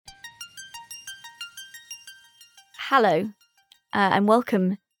Hello, and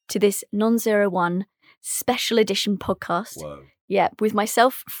welcome to this Non-01 special edition podcast. Whoa. Yeah, with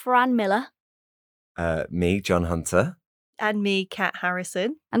myself, Fran Miller. Me, John Hunter. And me, Kat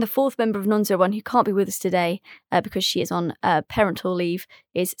Harrison. And the fourth member of Non-01 who can't be with us today because she is on parental leave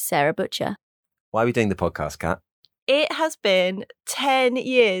is Sarah Butcher. Why are we doing the podcast, Kat? It has been 10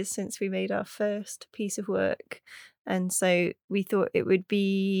 years since we made our first piece of work. And so we thought it would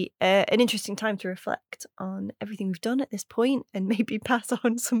be an interesting time to reflect on everything we've done at this point and maybe pass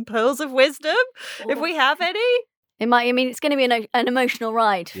on some pearls of wisdom, if we have any. It might. I mean, it's going to be an emotional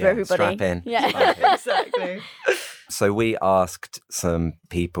ride for everybody. Strap in. Yeah, Strap in. Exactly. So we asked some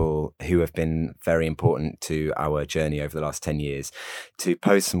people who have been very important to our journey over the last 10 years to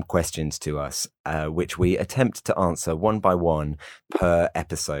pose some questions to us, which we attempt to answer one by one per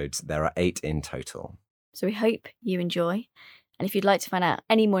episode. There are 8 in total. So we hope you enjoy. And if you'd like to find out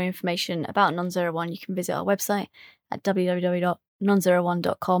any more information about Non-01, you can visit our website at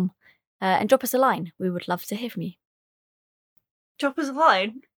www.non01.com and drop us a line. We would love to hear from you. Drop us a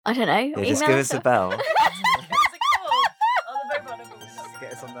line. I don't know. Yeah, just email give us us a bell. Give us a call on the mobile number we have.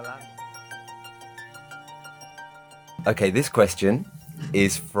 Get us on the line. Okay, this question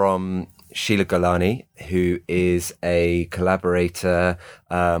is from Sheila Golani, who is a collaborator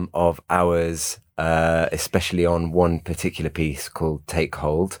of ours, especially on one particular piece called Take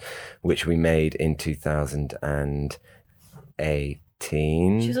Hold, which we made in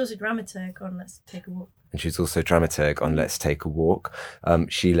 2018. She was also dramaturg on Let's Take a Walk. And she's also dramaturg on Let's Take a Walk.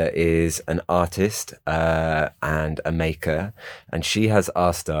 Sheila is an artist and a maker, and she has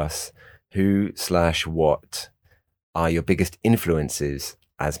asked us who/what are your biggest influences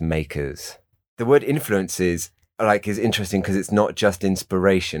as makers. The word influences is interesting because it's not just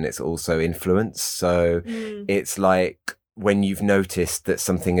inspiration, it's also influence. So it's like when you've noticed that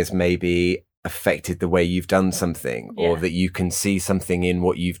something has maybe affected the way you've done something, or that you can see something in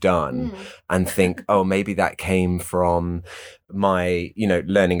what you've done and think, oh, maybe that came from my,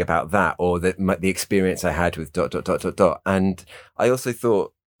 learning about that, or the experience I had with ... And I also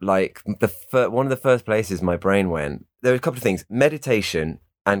thought, one of the first places my brain went, there were a couple of things: meditation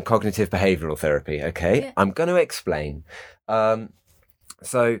and cognitive behavioral therapy. Okay. Yeah. I'm going to explain.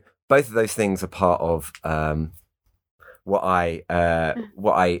 So both of those things are part of what I are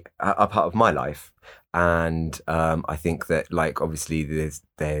part of my life, and I think that obviously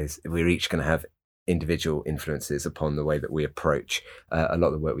we're each going to have individual influences upon the way that we approach a lot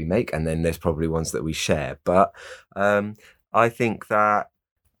of the work we make, and then there's probably ones that we share. But I think that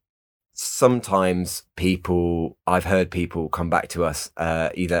sometimes I've heard people come back to us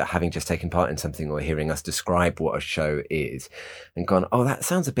either having just taken part in something or hearing us describe what a show is and gone, oh, that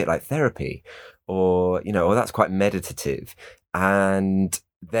sounds a bit like therapy, or or that's quite meditative. And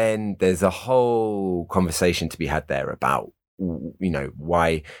then there's a whole conversation to be had there about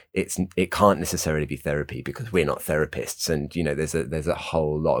why it can't necessarily be therapy, because we're not therapists, and there's a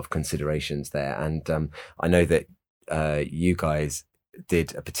whole lot of considerations there. And I know that you guys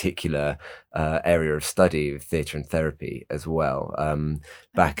did a particular area of study of theatre and therapy as well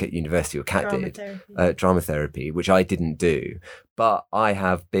back at university, or Kat did drama therapy, which I didn't do, but I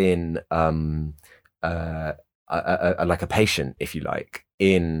have been like a patient, if you like,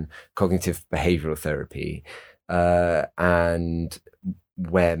 in cognitive behavioral therapy, and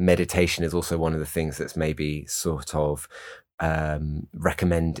where meditation is also one of the things that's maybe sort of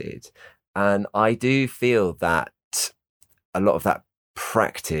recommended. And I do feel that a lot of that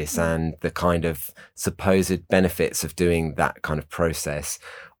practice and the kind of supposed benefits of doing that kind of process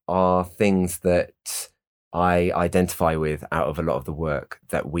are things that I identify with out of a lot of the work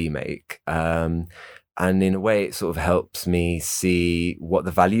that we make. And in a way, it sort of helps me see what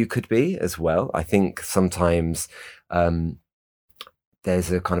the value could be as well. I think sometimes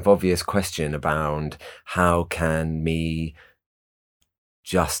there's a kind of obvious question about how can me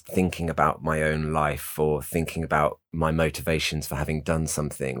just thinking about my own life, or thinking about my motivations for having done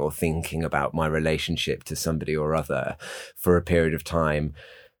something, or thinking about my relationship to somebody or other for a period of time,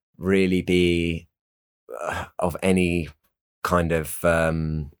 really be of any kind of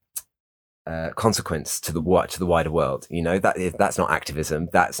consequence to the wider world. That's not activism,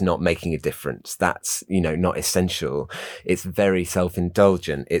 that's not making a difference, that's not essential. It's very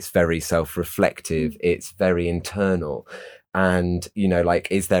self-indulgent, it's very self-reflective, it's very internal. And,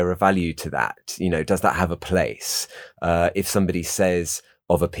 is there a value to that? Does that have a place? If somebody says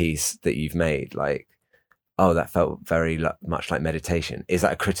of a piece that you've made, oh, that felt very much like meditation, is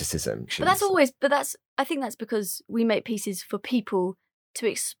that a criticism? I think that's because we make pieces for people to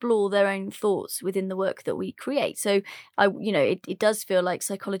explore their own thoughts within the work that we create. So, it does feel like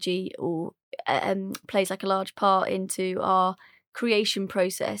psychology or plays like a large part into our creation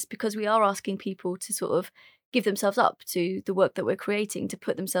process, because we are asking people to sort of give themselves up to the work that we're creating, to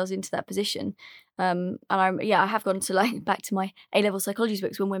put themselves into that position. And I have gone to like back to my A-level psychology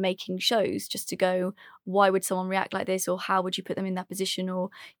books when we're making shows, just to go, why would someone react like this, or how would you put them in that position, or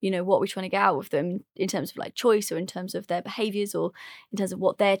what we're trying to get out of them in terms of like choice, or in terms of their behaviours, or in terms of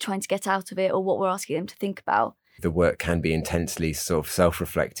what they're trying to get out of it, or what we're asking them to think about. The work can be intensely sort of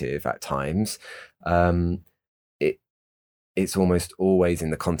self-reflective at times. It's almost always in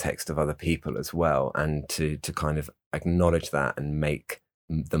the context of other people as well, and to kind of acknowledge that and make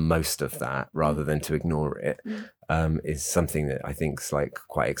the most of that rather than to ignore it is something that I think is like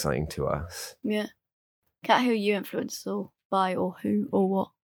quite exciting to us. Yeah. Kat, who are you influenced by, or who or what?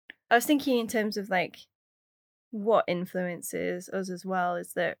 I was thinking in terms of like what influences us as well,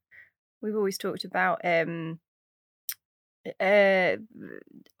 is that we've always talked about our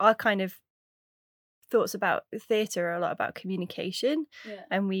kind of thoughts about theatre are a lot about communication,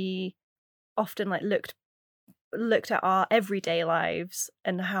 and we often like looked at our everyday lives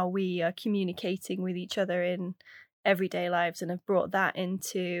and how we are communicating with each other in everyday lives, and have brought that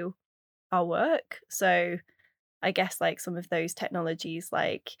into our work. So I guess like some of those technologies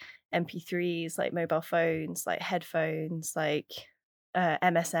like MP3s, like mobile phones, like headphones, like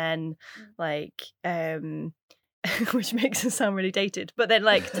MSN, like which makes it sound really dated, but then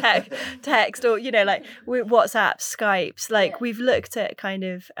like text, or like WhatsApp, Skypes, like we've looked at kind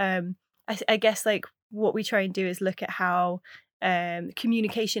of I guess like what we try and do is look at how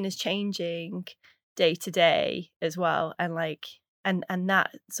communication is changing day to day as well, and like and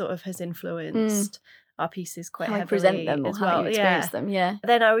that sort of has influenced our pieces quite how heavily, present them, or as how well. you experience them.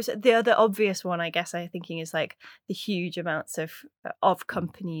 Then the other obvious one, I guess, I'm thinking is like the huge amounts of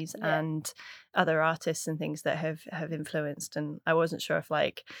companies and other artists and things that have influenced. And I wasn't sure if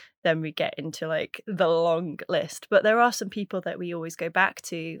like then we get into like the long list, but there are some people that we always go back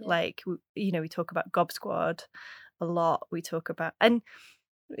to. Like we talk about Gob Squad a lot. We talk about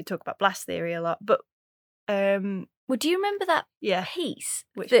Blast Theory a lot. But well, do you remember that piece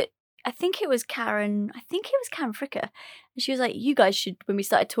that I think it was Karen Fricker, and she was like, you guys should, when we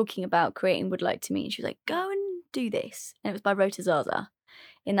started talking about creating Would Like to Meet, and she was like, go and do this. And it was by Rota Zaza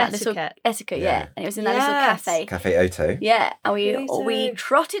in that little Etiquette, and it was in that little Cafe Oto. Yeah, and we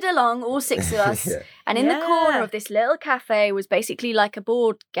trotted along, all six of us, and in the corner of this little cafe was basically like a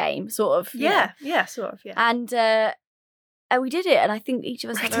board game, sort of. Sort of. And we did it, and I think each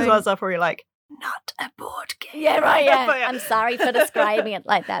of us had our own... up, or you're like, not a board game. Yeah, right, yeah. I'm sorry for describing it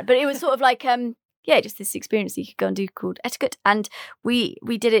like that. But it was sort of like, just this experience that you could go and do called Etiquette. And we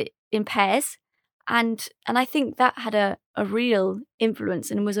did it in pairs. And I think that had a real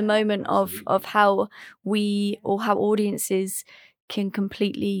influence, and was a moment of how how audiences can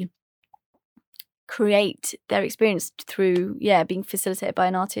completely create their experience through, being facilitated by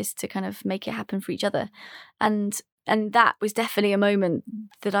an artist to kind of make it happen for each other. And that was definitely a moment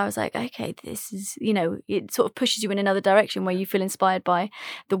that I was like, okay, this is, it sort of pushes you in another direction where you feel inspired by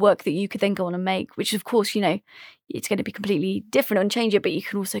the work that you could then go on and make, which of course, it's going to be completely different and change it, but you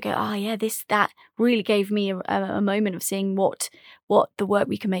can also go, that really gave me a moment of seeing what the work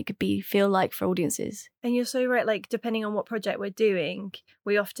we can make could feel like for audiences. And you're so right, like depending on what project we're doing,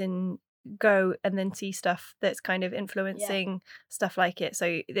 we often go and then see stuff that's kind of influencing stuff like it.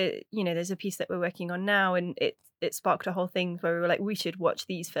 So there's a piece that we're working on now, and it sparked a whole thing where we were like, we should watch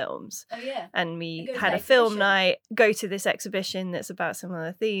these films. Oh yeah. And we had a film night, go to this exhibition that's about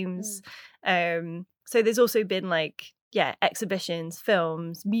similar themes. So there's also been like exhibitions,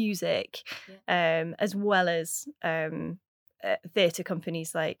 films, music, as well as theatre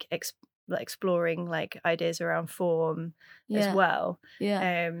companies like exploring like ideas around form as well.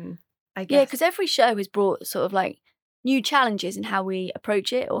 I guess. Because every show has brought sort of like new challenges in how we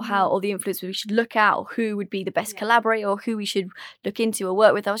approach it, or how, or the influence we should look at, or who would be the best collaborator, or who we should look into or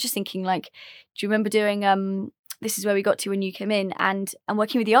work with. I was just thinking, like, do you remember doing This Is Where We Got To When You Came In, and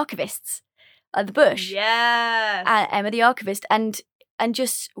working with the archivists at the Bush? Yes. Emma the archivist, and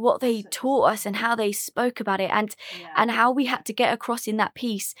just what they taught us and how they spoke about it, and how we had to get across in that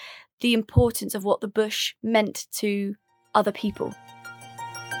piece the importance of what the Bush meant to other people.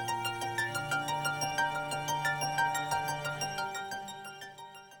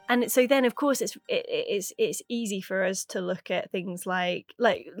 And so then, of course, it's easy for us to look at things like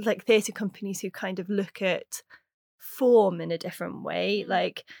theatre companies who kind of look at form in a different way.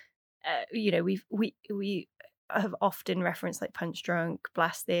 Like, we have often referenced like Punch Drunk,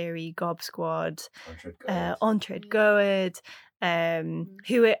 Blast Theory, Gob Squad, Ontred Goed,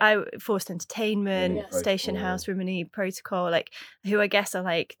 who I Forced Entertainment, Rimini Station Protocol. House, Rimini Protocol, like who I guess are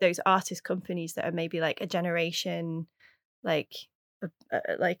like those artist companies that are maybe like a generation like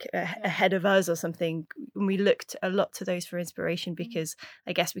ahead of us or something. And we looked a lot to those for inspiration because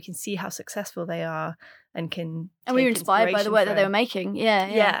I guess we can see how successful they are and we were take inspired by the inspiration work that they were from- making. Yeah.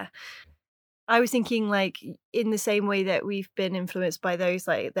 yeah. I was thinking like in the same way that we've been influenced by those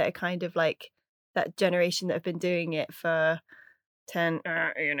like that are kind of like that generation that have been doing it for 10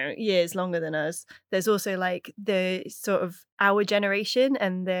 years longer than us. There's also like the sort of our generation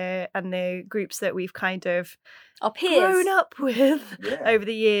and the groups that we've kind of Our peers. grown up with Yeah. over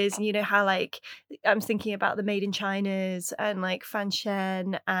the years. And you know how like I'm thinking about the Made in Chinas and like Fan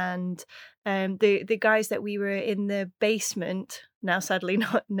Shen and the guys that we were in the basement, now sadly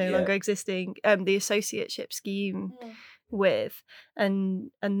no longer existing, the associateship scheme with,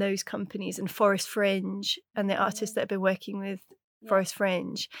 and those companies, and Forest Fringe and the artists that have been working with Forest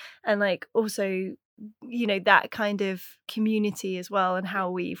Fringe, and like also, you know, that kind of community as well, and how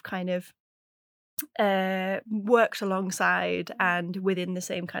we've kind of worked alongside and within the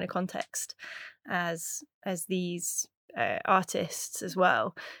same kind of context as these artists as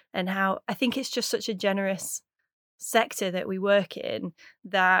well, and how I think it's just such a generous sector that we work in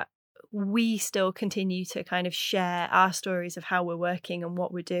that we still continue to kind of share our stories of how we're working and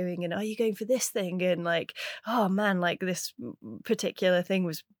what we're doing, and are you going for this thing, and like, oh man, like this particular thing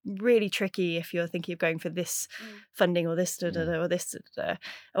was really tricky if you're thinking of going for this funding or this or this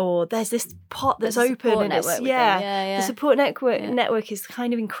or there's this pot that's There's a open support and it's network with them. the support network is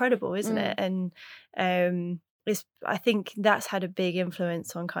kind of incredible, isn't it? And it's, I think that's had a big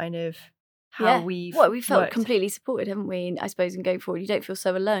influence on kind of how we felt worked. completely supported, haven't we? And I suppose in going forward, you don't feel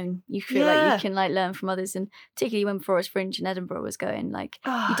so alone. You feel like you can like learn from others, and particularly when Forest Fringe in Edinburgh was going, like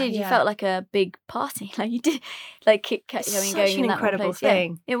you felt like a big party, like you did, like kept going an in that incredible one place.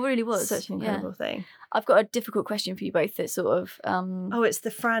 thing. Yeah, it really was Such an incredible thing. I've got a difficult question for you both that sort of Oh, it's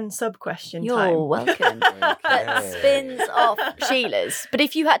the Fran sub question you're time. welcome. That spins off Sheila's. But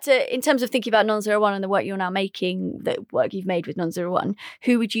if you had to, in terms of thinking about Non-01 and the work you're now making, the work you've made with Non-01,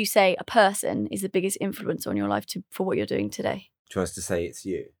 who would you say a person is the biggest influence on your life for what you're doing today? Do you want us to say it's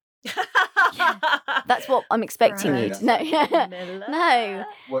you? That's what I'm expecting you to know. No.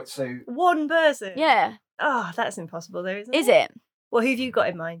 What? So One person. Yeah. Oh, that's impossible though, isn't it? Is it? Well, who have you got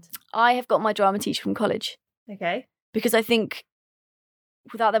in mind? I have got my drama teacher from college, Okay. because I think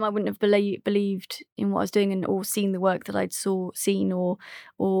without them I wouldn't have believed in what I was doing or seen the work that I'd seen or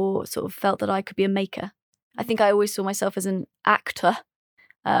sort of felt that I could be a maker. I think I always saw myself as an actor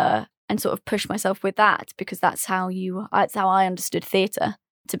and sort of pushed myself with that, because that's how I understood theatre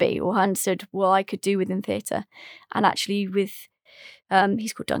to be, or I understood what I could do within theatre. And actually with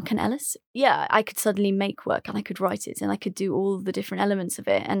he's called Duncan Ellis. Yeah, I could suddenly make work and I could write it and I could do all the different elements of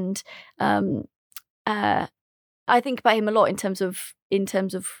it. And I think about him a lot in terms of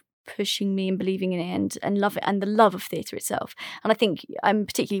pushing me and believing in it and love it, and the love of theatre itself. And I think I'm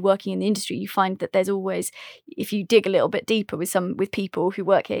particularly working in the industry, you find that there's always, if you dig a little bit deeper with people who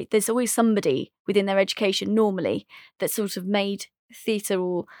work here, there's always somebody within their education normally that sort of made theatre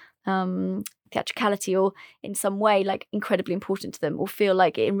or theatricality or in some way like incredibly important to them, or feel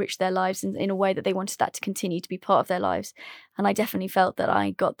like it enriched their lives in a way that they wanted that to continue to be part of their lives. And I definitely felt that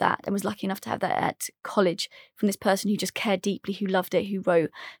I got that and was lucky enough to have that at college from this person who just cared deeply, who loved it, who wrote,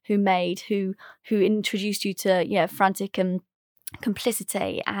 who made, who introduced you to Frantic and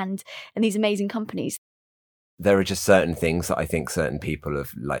Complicity and these amazing companies. there are just certain things that I think certain people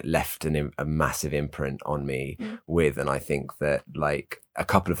have like left a massive imprint on me with, and I think that like a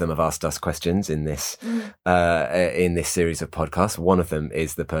couple of them have asked us questions in this series of podcasts. One of them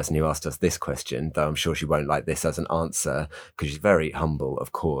is the person who asked us this question, though I'm sure she won't like this as an answer because she's very humble,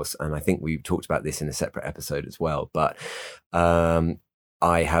 of course, and I think we talked about this in a separate episode as well. But I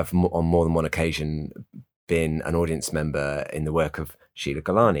have on more than one occasion been an audience member in the work of Sheila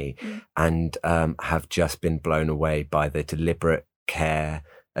Galani and have just been blown away by the deliberate care,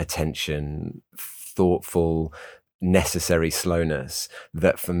 attention, thoughtful, necessary slowness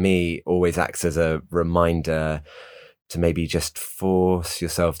that for me always acts as a reminder to maybe just force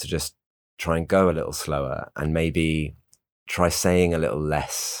yourself to just try and go a little slower and maybe try saying a little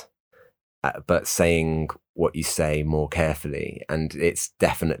less, but saying what you say more carefully. And it's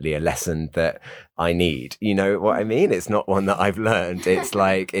definitely a lesson that I need. You know what I mean? It's not one that I've learned. It's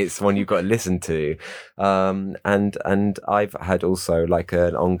like, it's one you've got to listen to. And I've had also like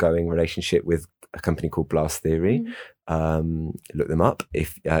an ongoing relationship with a company called Blast Theory. Look them up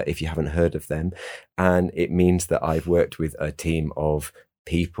if you haven't heard of them. And it means that I've worked with a team of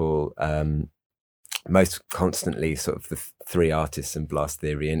people most constantly sort of the three artists in Blast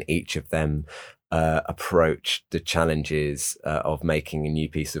Theory, and each of them approach the challenges of making a new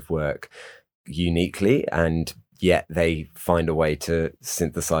piece of work uniquely, and yet they find a way to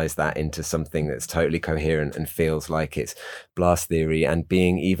synthesize that into something that's totally coherent and feels like it's Blast Theory. And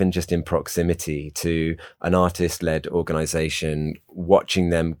being even just in proximity to an artist-led organization, watching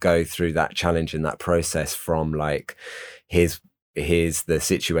them go through that challenge and that process from like here's the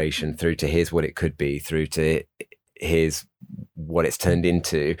situation through to here's what it could be, through to here's what it's turned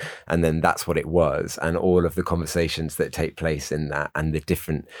into, and then that's what it was, and all of the conversations that take place in that and the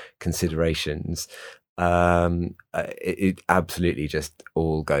different considerations, it absolutely just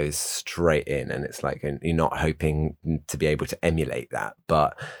all goes straight in. And it's like, you're not hoping to be able to emulate that,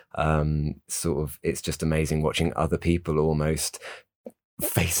 but sort of it's just amazing watching other people almost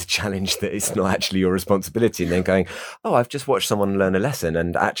face a challenge that it's not actually your responsibility, and then going, oh, I've just watched someone learn a lesson,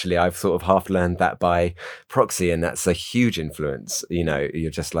 and actually I've sort of half learned that by proxy, and that's a huge influence. You know, you're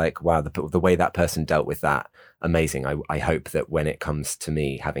just like, wow, the way that person dealt with that, amazing. I hope that when it comes to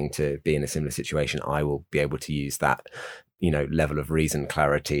me having to be in a similar situation, I will be able to use that, you know, level of reason,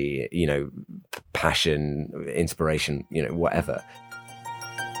 clarity, you know, passion, inspiration, you know, whatever.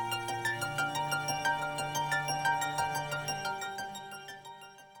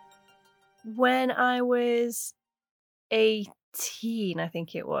 When I was 18, I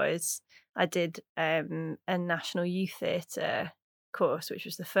think it was, I did a National Youth Theatre course, which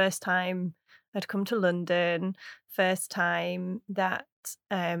was the first time I'd come to London, first time that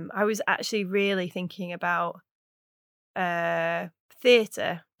I was actually really thinking about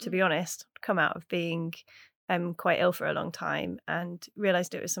theatre, to be honest. I'd come out of being quite ill for a long time and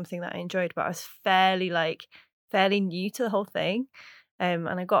realised it was something that I enjoyed, but I was fairly new to the whole thing. And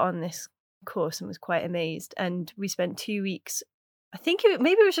I got on this course and was quite amazed, and we spent 2 weeks. I think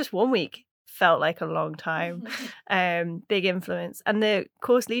maybe it was just 1 week, felt like a long time. Big influence. And the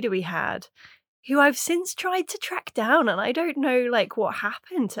course leader we had, who I've since tried to track down, and I don't know like what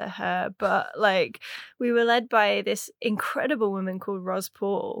happened to her, but like we were led by this incredible woman called Ros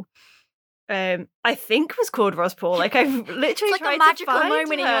Paul. I think was called Ros Paul. Like I've literally it's like tried a magical to find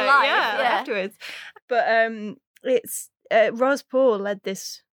moment in her, your life. yeah, afterwards. But it's Ros Paul led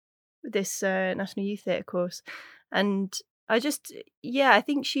this National Youth Theatre course, and I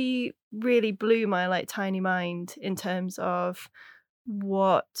think she really blew my like tiny mind in terms of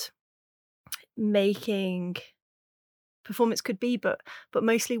what making performance could be, but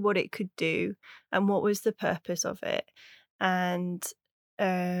mostly what it could do and what was the purpose of it. And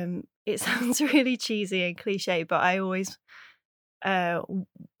it sounds really cheesy and cliche, but I always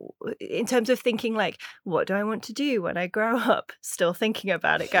in terms of thinking like, what do I want to do when I grow up, still thinking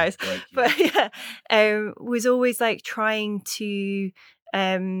about it, guys. But yeah, was always like trying to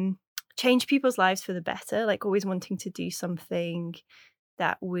change people's lives for the better, like always wanting to do something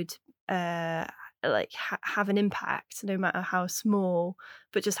that would like have an impact, no matter how small,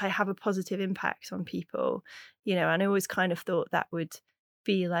 but just have a positive impact on people, you know. And I always kind of thought that would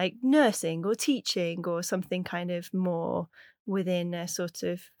be like nursing or teaching or something kind of more within a sort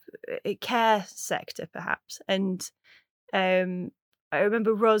of care sector perhaps. And I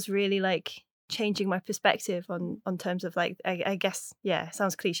remember Ros really like changing my perspective on terms of like, I guess, yeah, it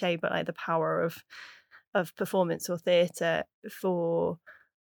sounds cliche, but like the power of performance or theatre for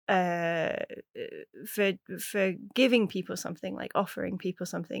giving people something, like offering people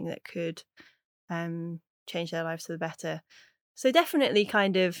something that could change their lives for the better. So definitely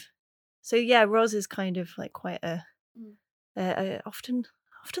kind of, so yeah, Ros is kind of like quite I often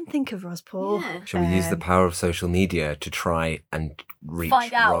think of Ros Paul. Yeah. Shall we use the power of social media to try and reach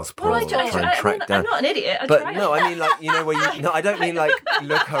Find out. Ros Paul? Well, try and track down. I'm not an idiot. But no, I mean like, you know, where you, no, I don't mean like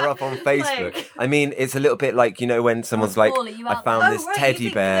look her up on Facebook. Like, I mean, it's a little bit like, you know, when someone's like, Paul, are you I out found there? this right, you teddy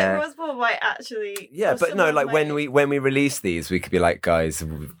think bear. that Ros Paul might actually. Yeah, or but no, someone like might- when we release these, we could be like, guys,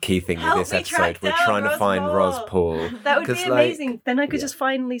 key thing with Help this me track episode, we're down trying to Ros find Paul. Ros Paul. That would be 'Cause, like, amazing. Then I could yeah. just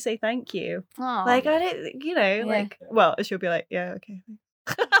finally say thank you. Aw. Like I don't, you know, Yeah. like, well, she'll be like, yeah, okay.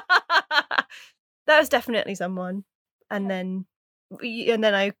 That was definitely someone. And then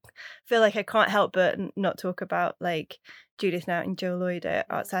I feel like I can't help but not talk about like Judith Nout and Jill Lloyd at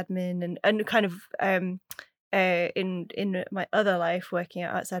Arts Admin, and kind of in my other life working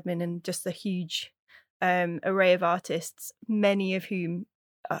at Arts Admin, and just the huge array of artists, many of whom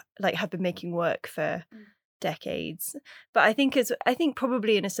like have been making work for decades. But I think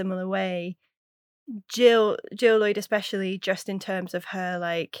probably in a similar way, Jill Lloyd especially, just in terms of her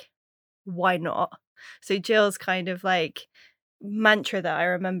like, why not? So Jill's kind of like mantra that I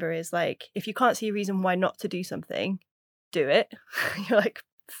remember is like, if you can't see a reason why not to do something, do it. You're like,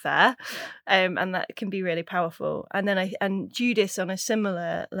 fair, and that can be really powerful. And then and Judith, on a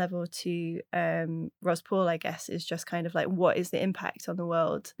similar level to Ros Paul, I guess, is just kind of like, what is the impact on the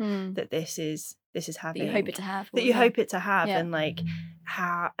world that this is having, that you hope it to have, yeah. And like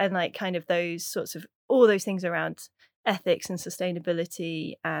how, and like kind of those sorts of, all those things around ethics and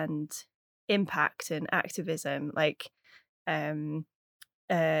sustainability and impact and activism, like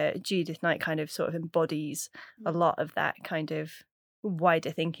Judith Knight kind of sort of embodies a lot of that kind of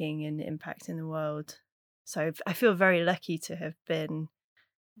wider thinking and impact in the world. So I feel very lucky to have been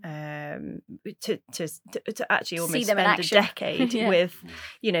to actually almost spend a decade yeah. with,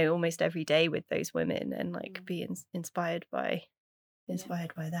 you know, almost every day with those women, and like be inspired by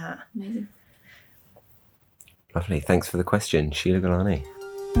that. Amazing. Lovely. Thanks for the question, Sheila Gulani.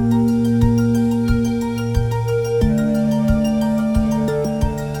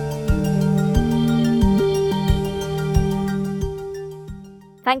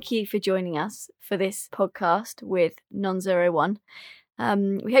 Thank you for joining us for this podcast with Non-01.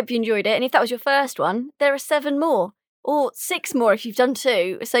 We hope you enjoyed it. And if that was your first one, there are 7 more, or 6 more if you've done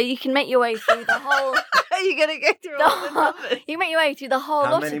 2. So you can make your way through the whole... Are you going to go through all the numbers? You can make your way through the whole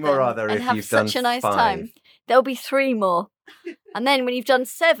lot of them. How many more are there if you've done 5? Such a nice time. There'll be 3 more. And then when you've done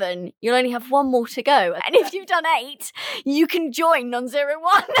 7, you'll only have 1 more to go. And if you've done 8, you can join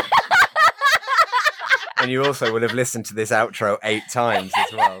Non-01. And you also will have listened to this outro 8 times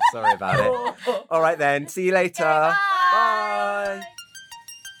as well. Sorry about it. All right then. See you later. Okay, bye. Bye.